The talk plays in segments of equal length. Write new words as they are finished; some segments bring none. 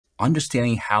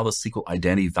understanding how the SQL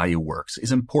identity value works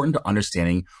is important to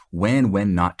understanding when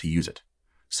not to use it.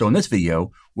 So in this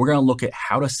video, we're going to look at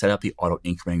how to set up the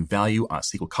auto-incrementing value on a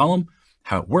SQL column,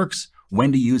 how it works,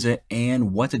 when to use it,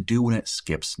 and what to do when it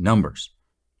skips numbers.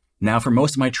 Now, for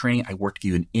most of my training, I work to give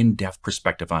you an in-depth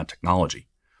perspective on technology.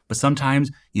 But sometimes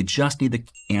you just need the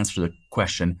answer to the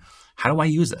question, how do I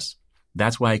use this?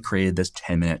 That's why I created this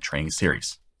 10-minute training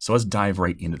series. So let's dive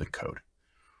right into the code.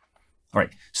 All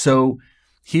right, so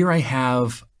here I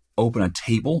have open a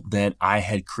table that I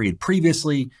had created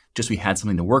previously, just we had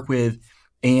something to work with.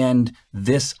 And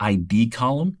this ID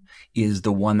column is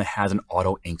the one that has an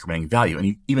auto-incrementing value. And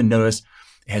you even notice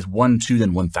it has 1, 2,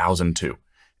 then 1002.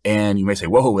 And you may say,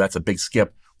 whoa, that's a big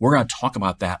skip. We're going to talk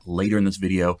about that later in this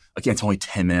video. Again, it's only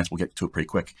 10 minutes. We'll get to it pretty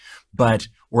quick. But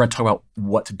we're going to talk about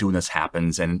what to do when this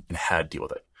happens and how to deal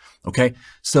with it. Okay,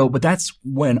 so, but that's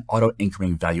what an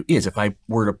auto-incrementing value is. If I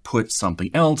were to put something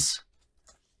else,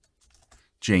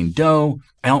 Jane Doe,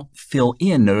 I don't fill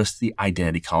in, notice the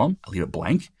identity column. I leave it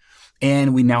blank.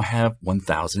 And we now have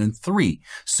 1003.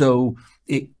 So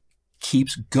it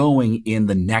keeps going in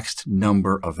the next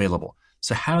number available.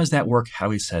 So how does that work? How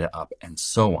do we set it up? And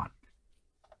so on.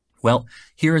 Well,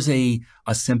 here's a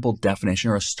simple definition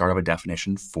or a start of a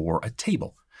definition for a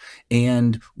table.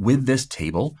 And with this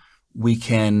table, we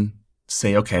can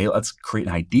say, okay, let's create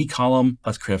an ID column.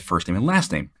 Let's create a first name and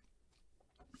last name.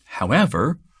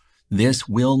 However, this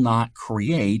will not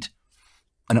create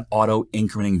an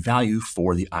auto-incrementing value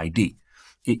for the ID.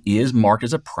 It is marked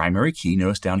as a primary key.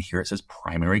 Notice down here it says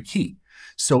primary key.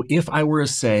 So if I were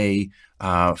to say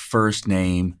first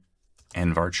name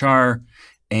and varchar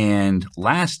and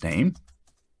last name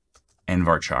and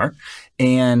varchar,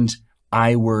 and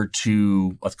I were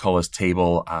to, let's call this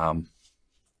table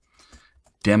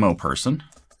demo person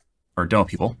or demo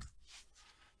people,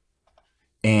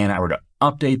 and I were to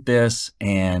update this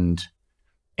and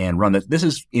run this. This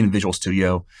is in Visual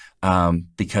Studio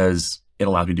because it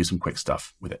allows me to do some quick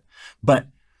stuff with it. But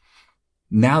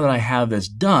now that I have this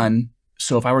done,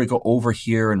 so if I were to go over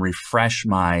here and refresh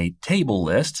my table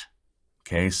list,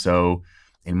 okay, so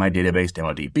in my database,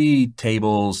 DemoDB,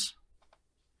 tables,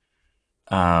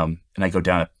 and I go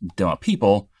down to demo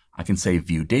people, I can say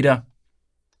view data,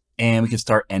 and we can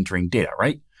start entering data,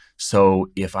 right?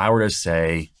 So if I were to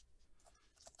say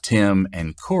Tim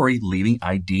and Corey leaving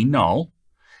ID null,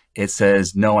 it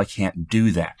says, no, I can't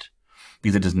do that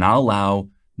because it does not allow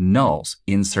nulls,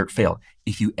 insert failed.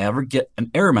 If you ever get an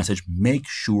error message, make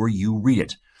sure you read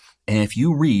it. And if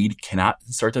you read cannot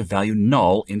insert the value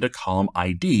null into column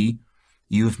ID,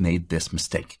 you've made this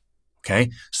mistake.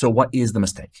 Okay, so what is the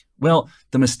mistake? Well,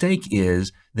 the mistake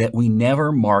is that we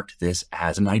never marked this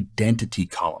as an identity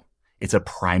column. It's a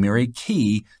primary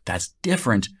key that's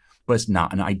different, but it's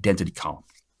not an identity column.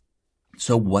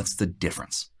 So what's the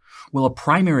difference? Well, a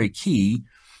primary key,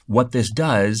 what this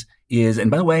does is, and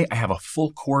by the way, I have a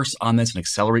full course on this, an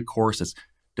Accelerate course that's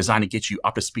designed to get you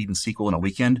up to speed in SQL in a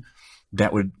weekend.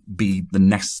 That would be the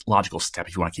next logical step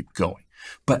if you want to keep going.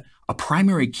 But a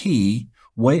primary key,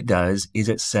 what it does is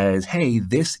it says, hey,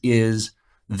 this is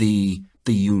the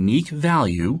unique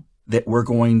value that we're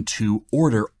going to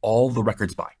order all the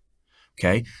records by.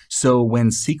 Okay, so when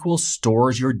SQL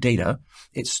stores your data,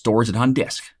 it stores it on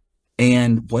disk.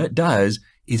 And what it does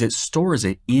is it stores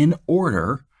it in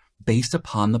order based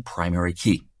upon the primary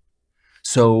key.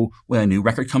 So when a new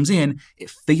record comes in, it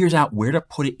figures out where to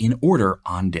put it in order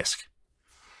on disk.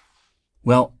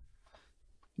 Well,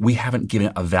 we haven't given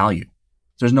it a value.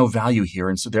 There's no value here,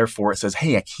 and so therefore it says,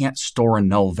 hey, I can't store a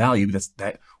null value.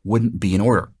 That wouldn't be in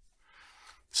order.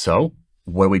 So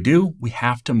what do? We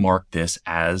have to mark this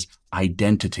as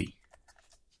identity.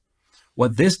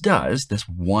 What this does, this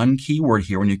one keyword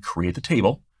here when you create the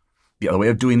table, the other way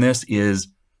of doing this is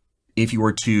if you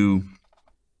were to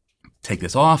take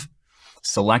this off,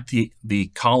 select the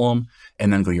column,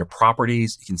 and then go to your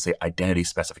properties, you can say identity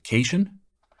specification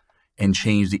and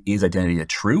change the is identity to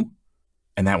true,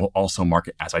 and that will also mark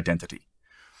it as identity.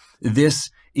 This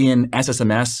in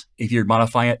SSMS, if you're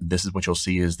modifying it, this is what you'll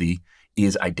see is the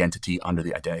is identity under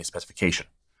the identity specification.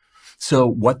 So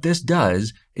what this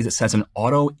does is it sets an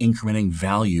auto-incrementing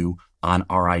value on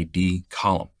our ID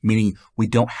column, meaning we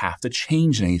don't have to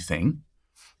change anything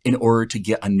in order to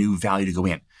get a new value to go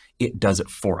in. It does it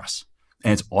for us.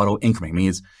 And it's auto-incrementing,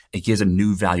 means it gives a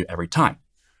new value every time.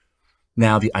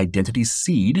 Now the identity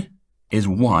seed is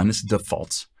 1, this is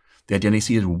defaults. The identity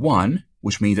seed is 1,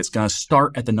 which means it's going to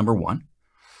start at the number 1.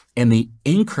 And the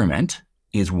increment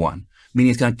is 1,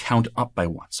 meaning it's going to count up by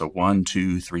 1. So 1,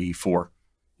 2, 3, 4.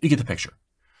 You get the picture.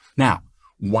 Now,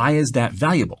 why is that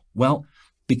valuable? Well,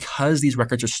 because these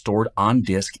records are stored on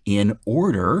disk in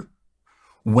order,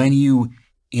 When you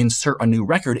insert a new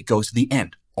record, it goes to the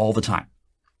end all the time.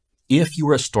 If you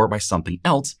were to store it by something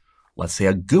else, let's say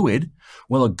a GUID,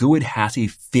 well, a GUID has to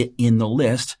fit in the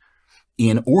list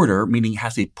in order, meaning it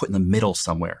has to be put in the middle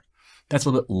somewhere. That's a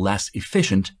little bit less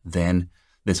efficient than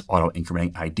this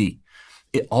auto-incrementing ID.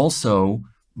 It also,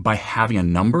 by having a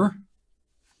number,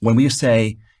 when we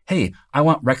say, hey, I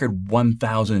want record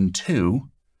 1002,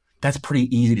 that's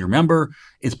pretty easy to remember.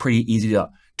 It's pretty easy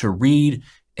to read,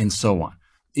 and so on.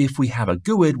 If we have a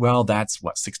GUID, well, that's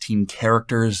what, 16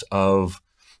 characters of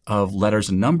letters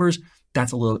and numbers.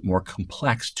 That's a little bit more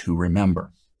complex to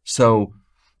remember. So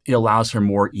it allows for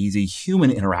more easy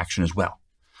human interaction as well.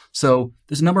 So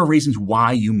there's a number of reasons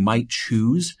why you might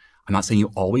choose. I'm not saying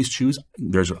you always choose.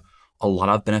 There's a lot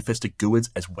of benefits to GUIDs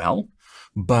as well,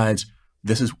 but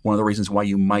this is one of the reasons why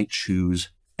you might choose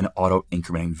an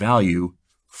auto-incrementing value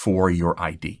for your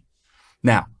ID.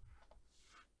 Now,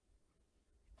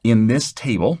 in this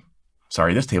table,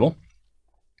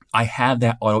 I have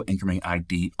that auto-incrementing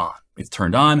ID on. It's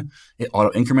turned on, it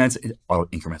auto-increments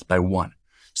by 1.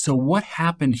 So what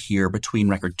happened here between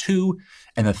record 2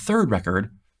 and the third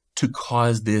record to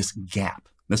cause this gap?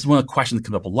 This is one of the questions that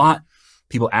comes up a lot.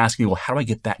 People ask me, well, how do I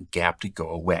get that gap to go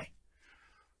away?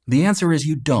 The answer is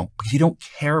you don't, because you don't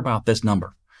care about this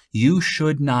number. You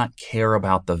should not care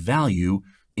about the value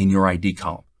in your ID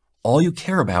column. All you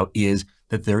care about is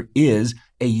that there is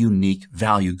a unique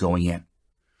value going in.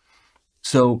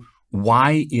 So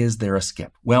why is there a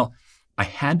skip? Well, I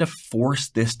had to force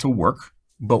this to work,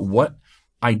 but what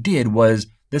I did was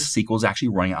this SQL is actually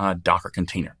running on a Docker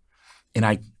container, and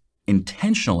I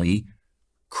intentionally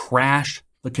crashed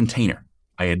the container.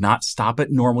 I did not stop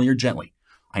it normally or gently.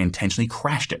 I intentionally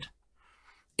crashed it.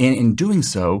 And in doing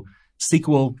so,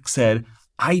 SQL said,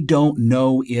 I don't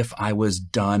know if I was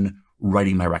done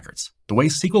writing my records. The way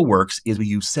SQL works is when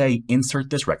you say insert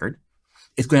this record,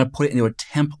 it's going to put it into a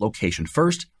temp location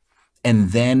first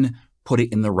and then put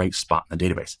it in the right spot in the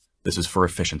database. This is for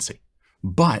efficiency.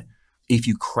 But if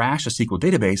you crash a SQL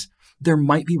database, there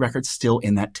might be records still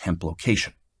in that temp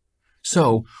location.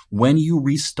 So when you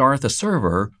restart the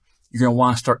server, you're going to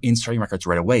want to start inserting records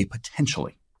right away,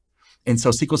 potentially. And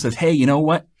so SQL says, hey, you know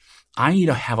what? I need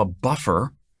to have a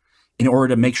buffer in order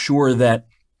to make sure that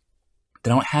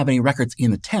they don't have any records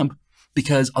in the temp,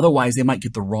 because otherwise they might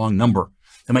get the wrong number.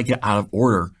 They might get out of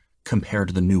order compared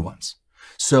to the new ones.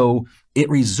 So it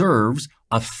reserves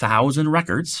 1,000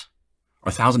 records or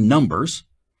 1,000 numbers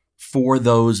for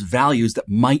those values that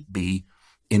might be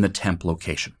in the temp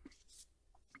location.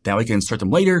 That way you can insert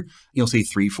them later. You'll see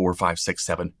 3, 4, 5, 6,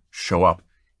 7 show up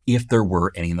if there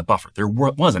were any in the buffer. There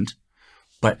wasn't,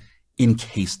 but in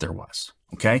case there was,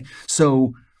 okay?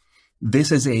 So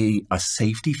this is a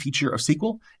safety feature of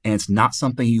SQL, and it's not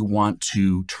something you want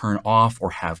to turn off or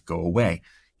have go away.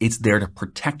 It's there to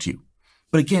protect you.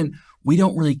 But again, we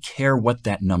don't really care what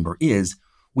that number is.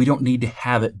 We don't need to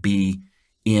have it be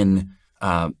in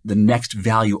the next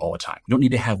value all the time. We don't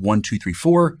need to have 1, 2, 3,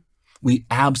 4. We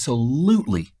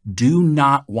absolutely do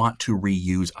not want to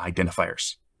reuse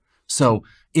identifiers. So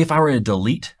if I were to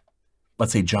delete,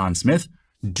 let's say John Smith,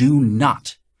 do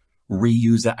not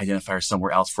reuse that identifier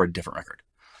somewhere else for a different record.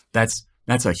 That's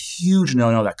a huge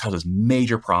no-no that causes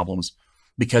major problems,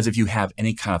 because if you have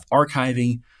any kind of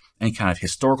archiving, any kind of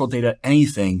historical data,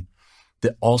 anything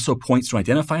that also points to an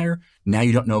identifier, now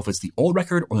you don't know if it's the old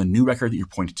record or the new record that you're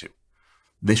pointed to.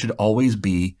 This should always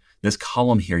be, this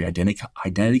column here, the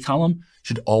identity column,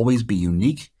 should always be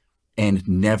unique and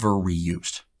never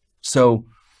reused. So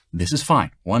this is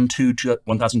fine. 1002,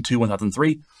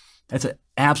 1003, that's an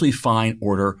absolutely fine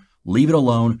order. Leave it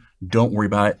alone. Don't worry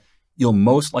about it. You'll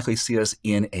most likely see us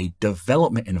in a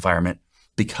development environment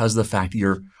because of the fact that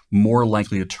you're more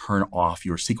likely to turn off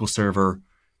your SQL Server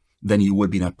than you would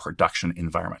be in a production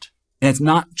environment. And it's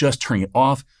not just turning it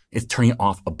off, it's turning it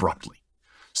off abruptly.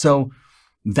 So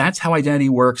that's how identity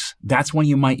works. That's when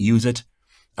you might use it.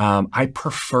 I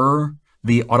prefer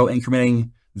the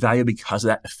auto-incrementing value because of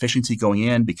that efficiency going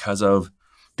in, because of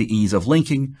the ease of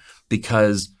linking,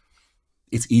 because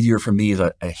it's easier for me as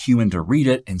a human to read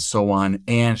it, and so on.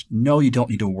 And no, you don't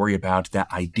need to worry about that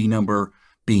ID number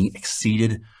being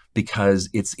exceeded because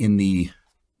it's in the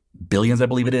billions, I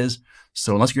believe it is.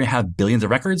 So unless you're going to have billions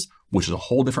of records, which is a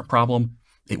whole different problem,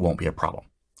 it won't be a problem.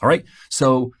 All right.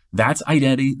 So that's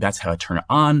identity. That's how to turn it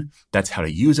on. That's how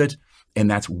to use it.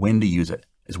 And that's when to use it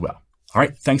as well. All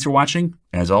right. Thanks for watching.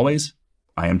 And as always,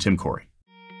 I am Tim Corey.